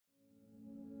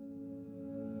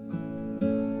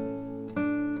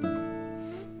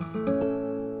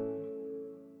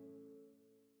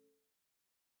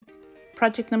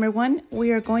Project number 1,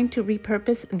 we are going to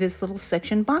repurpose this little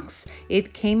section box.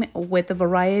 It came with a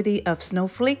variety of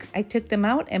snowflakes. I took them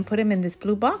out and put them in this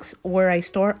blue box where I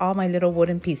store all my little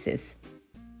wooden pieces.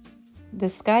 The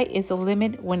sky is the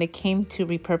limit when it came to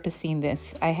repurposing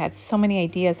this. I had so many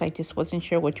ideas, I just wasn't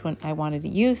sure which one I wanted to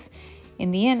use.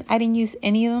 In the end, I didn't use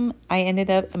any of them. I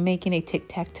ended up making a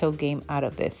tic-tac-toe game out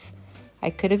of this. I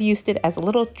could have used it as a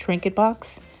little trinket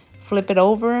box, flip it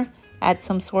over, add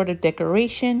some sort of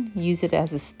decoration, use it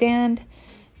as a stand,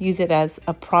 use it as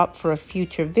a prop for a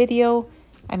future video.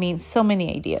 I mean, so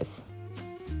many ideas.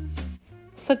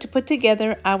 So to put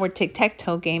together our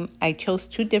tic-tac-toe game, I chose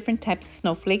 2 different types of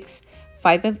snowflakes,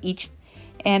 5 of each,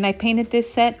 and I painted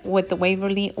this set with the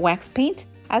Waverly wax paint.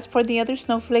 As for the other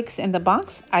snowflakes in the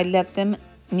box, I left them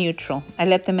neutral. I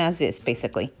left them as is,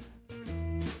 basically.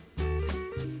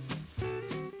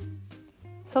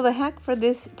 So the hack for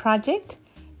this project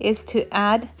is to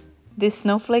add this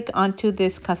snowflake onto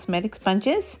this cosmetic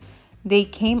sponges. They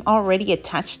came already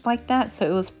attached like that, so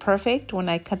it was perfect when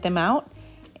I cut them out.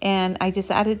 And I just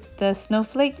added the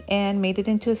snowflake and made it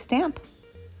into a stamp.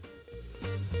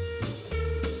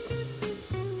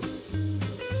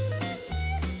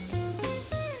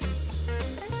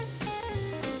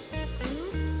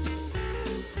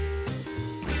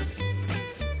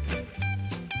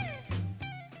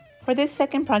 For this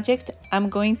second project, I'm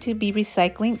going to be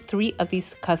recycling 3 of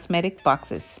these cosmetic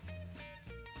boxes.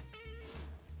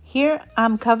 Here,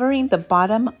 I'm covering the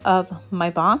bottom of my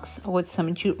box with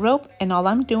some jute rope, and all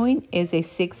I'm doing is a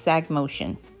zigzag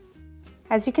motion.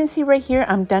 As you can see right here,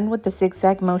 I'm done with the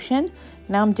zigzag motion.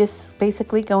 Now I'm just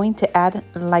basically going to add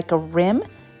like a rim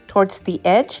towards the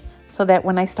edge so that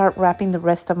when I start wrapping the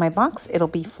rest of my box, it'll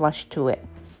be flush to it.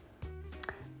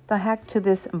 The hack to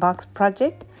this box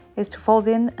project is to fold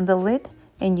in the lid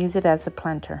and use it as a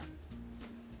planter.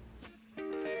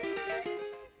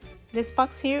 This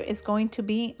box here is going to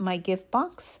be my gift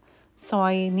box, so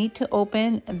I need to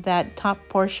open that top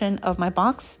portion of my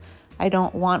box. I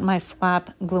don't want my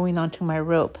flap gluing onto my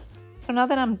rope. So now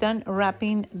that I'm done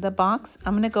wrapping the box,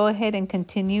 I'm going to go ahead and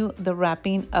continue the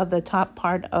wrapping of the top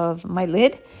part of my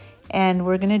lid, and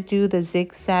we're going to do the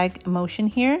zigzag motion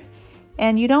here.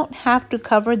 And you don't have to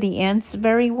cover the ends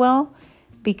very well,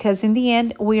 because in the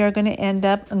end, we are going to end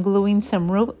up gluing some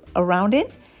rope around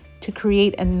it to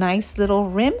create a nice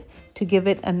little rim to give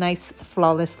it a nice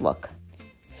flawless look.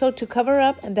 So to cover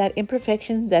up that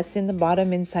imperfection that's in the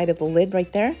bottom inside of the lid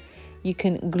right there, you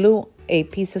can glue a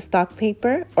piece of stock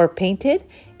paper or paint it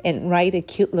and write a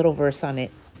cute little verse on it.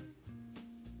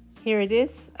 Here it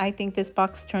is. I think this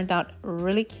box turned out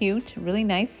really cute, really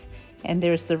nice. And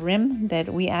there's the rim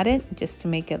that we added just to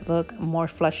make it look more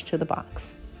flush to the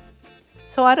box.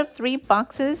 So out of 3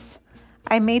 boxes,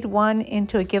 I made one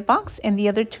into a gift box and the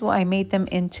other 2 I made them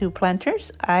into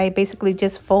planters. I basically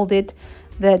just folded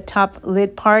the top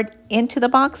lid part into the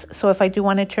box, so if I do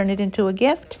want to turn it into a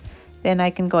gift, then I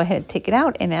can go ahead and take it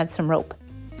out and add some rope.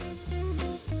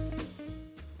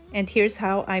 And here's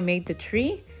how I made the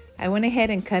tree. I went ahead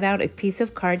and cut out a piece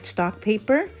of cardstock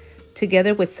paper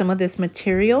together with some of this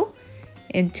material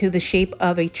into the shape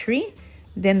of a tree.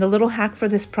 Then the little hack for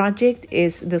this project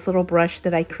is this little brush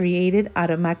that I created out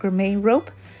of macrame rope.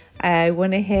 I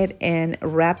went ahead and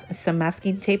wrapped some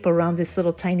masking tape around this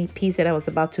little tiny piece that I was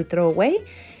about to throw away,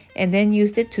 and then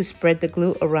used it to spread the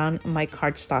glue around my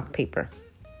cardstock paper.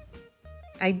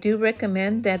 I do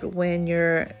recommend that when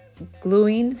you're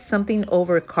gluing something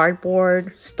over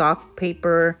cardboard, stock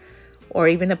paper, or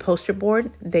even a poster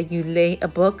board, that you lay a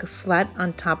book flat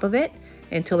on top of it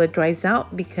until it dries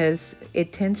out, because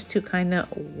it tends to kind of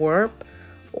warp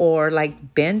or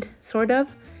like bend sort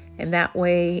of, and that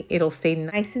way it'll stay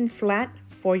nice and flat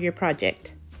for your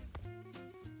project.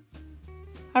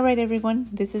 All right, everyone,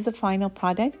 this is the final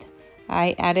product.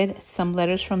 I added some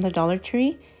letters from the Dollar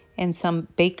Tree and some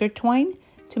baker twine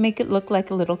to make it look like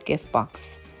a little gift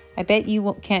box. I bet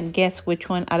you can't guess which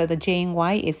one out of the J and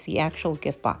Y is the actual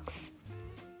gift box.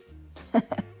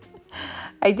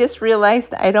 I just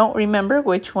realized I don't remember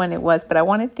which one it was, but I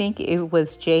want to think it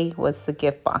was J was the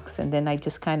gift box, and then I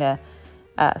just kind of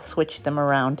switched them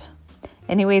around.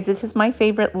 Anyways, this is my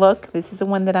favorite look. This is the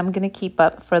one that I'm going to keep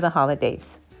up for the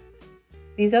holidays.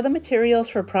 These are the materials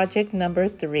for project number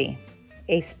 3.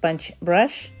 A sponge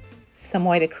brush, some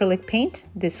white acrylic paint,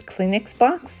 this Kleenex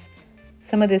box,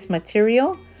 some of this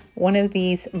material, one of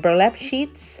these burlap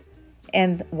sheets,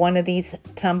 and one of these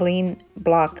tumbling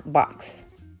block box.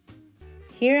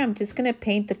 Here I'm just going to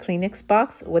paint the Kleenex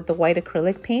box with the white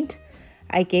acrylic paint.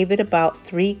 I gave it about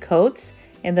 3 coats,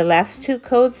 and the last 2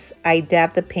 coats I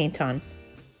dabbed the paint on.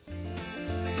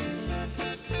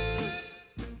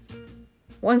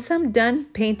 Once I'm done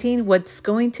painting what's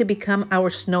going to become our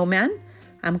snowman,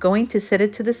 I'm going to set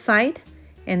it to the side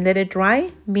and let it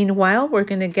dry. Meanwhile, we're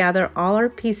going to gather all our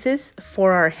pieces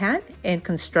for our hat and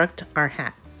construct our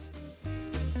hat.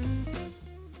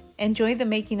 Enjoy the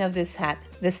making of this hat.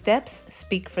 The steps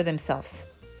speak for themselves.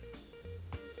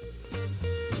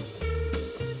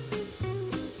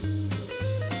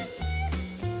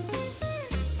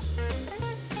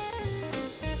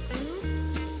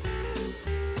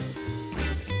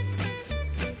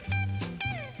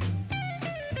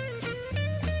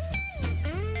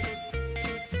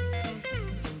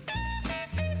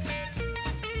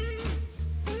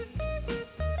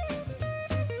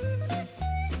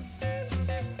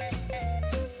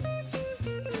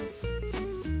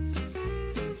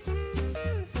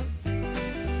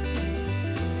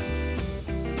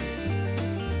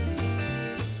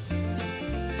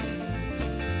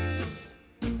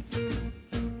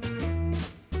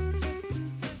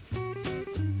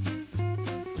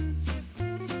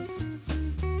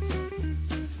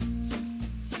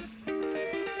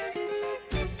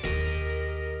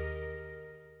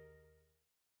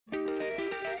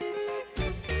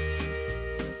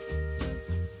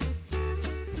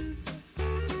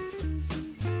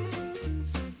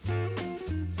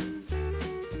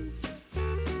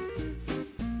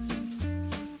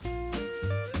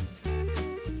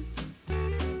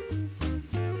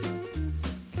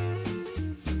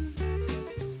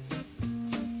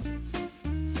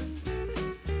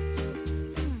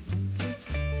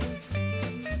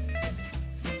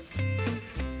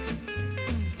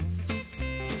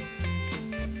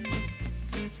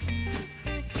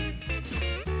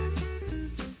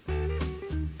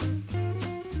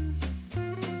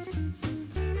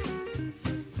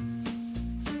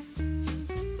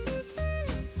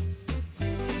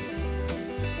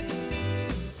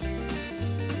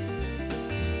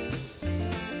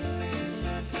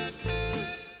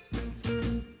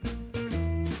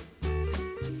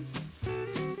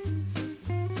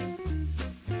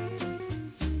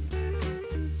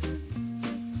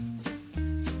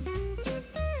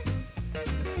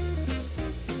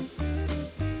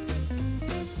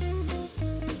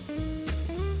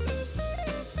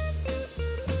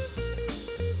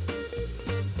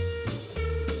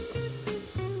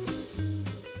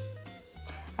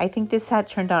 I think this hat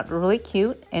turned out really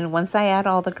cute, and once I add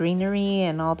all the greenery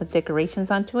and all the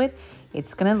decorations onto it,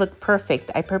 it's gonna look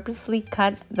perfect. I purposely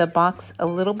cut the box a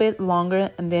little bit longer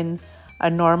than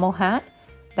a normal hat.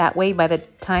 That way, by the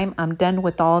time I'm done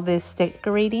with all this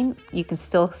decorating, you can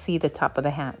still see the top of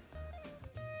the hat.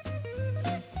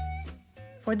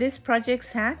 For this project's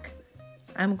hack,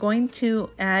 I'm going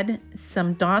to add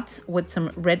some dots with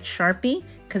some red Sharpie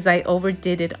because I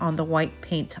overdid it on the white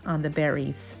paint on the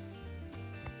berries.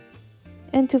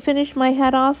 And to finish my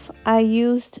hat off, I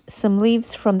used some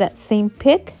leaves from that same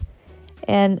pick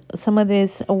and some of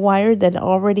this wire that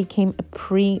already came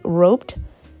pre-roped.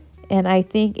 And I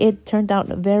think it turned out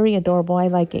very adorable. I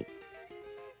like it.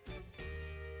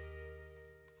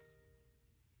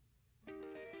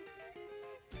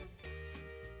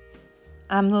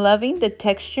 I'm loving the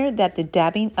texture that the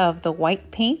dabbing of the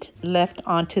white paint left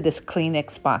onto this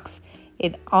Kleenex box.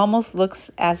 It almost looks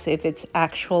as if it's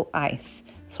actual ice.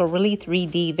 So really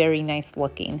 3D, very nice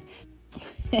looking.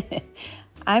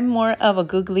 I'm more of a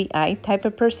googly eye type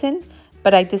of person,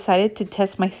 but I decided to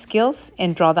test my skills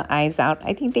and draw the eyes out.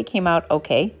 I think they came out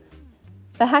okay.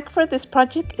 The hack for this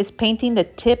project is painting the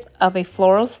tip of a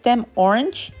floral stem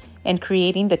orange and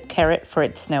creating the carrot for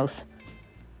its nose.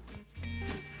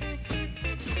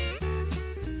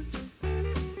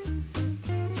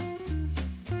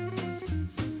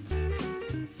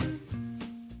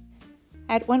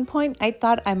 At one point, I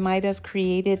thought I might have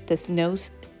created this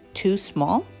nose too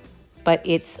small, but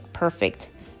it's perfect.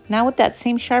 Now with that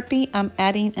same Sharpie, I'm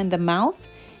adding in the mouth,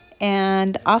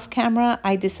 and off camera,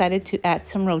 I decided to add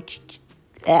some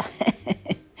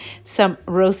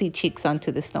rosy cheeks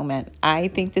onto the snowman. I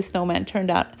think the snowman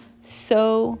turned out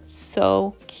so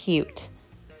cute.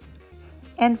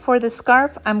 And for the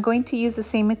scarf, I'm going to use the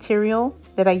same material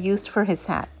that I used for his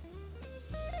hat.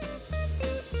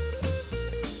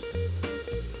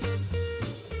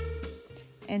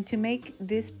 And to make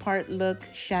this part look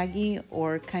shaggy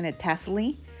or kind of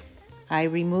tassely, I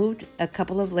removed a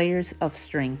couple of layers of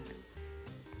string.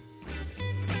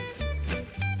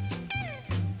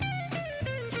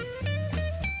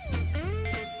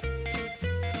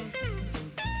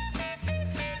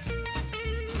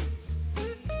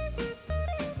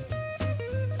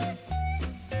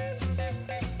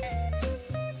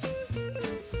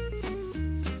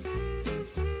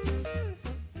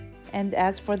 And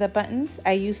as for the buttons,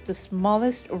 I used the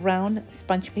smallest round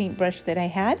sponge paint brush that I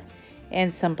had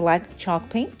and some black chalk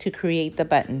paint to create the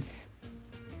buttons.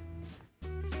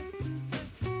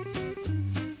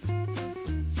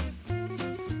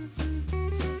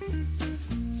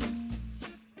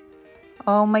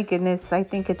 Oh my goodness, I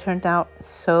think it turned out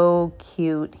so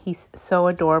cute. He's so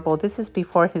adorable. This is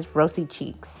before his rosy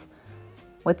cheeks.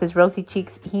 With his rosy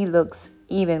cheeks, he looks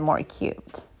even more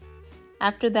cute.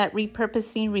 After that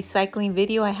repurposing, recycling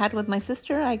video I had with my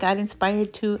sister, I got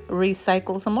inspired to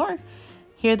recycle some more.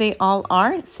 Here they all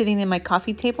are, sitting in my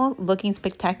coffee table, looking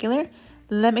spectacular.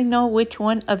 Let me know which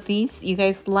one of these you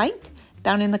guys liked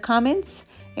down in the comments.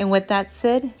 And with that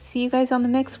said, see you guys on the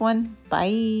next one.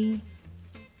 Bye.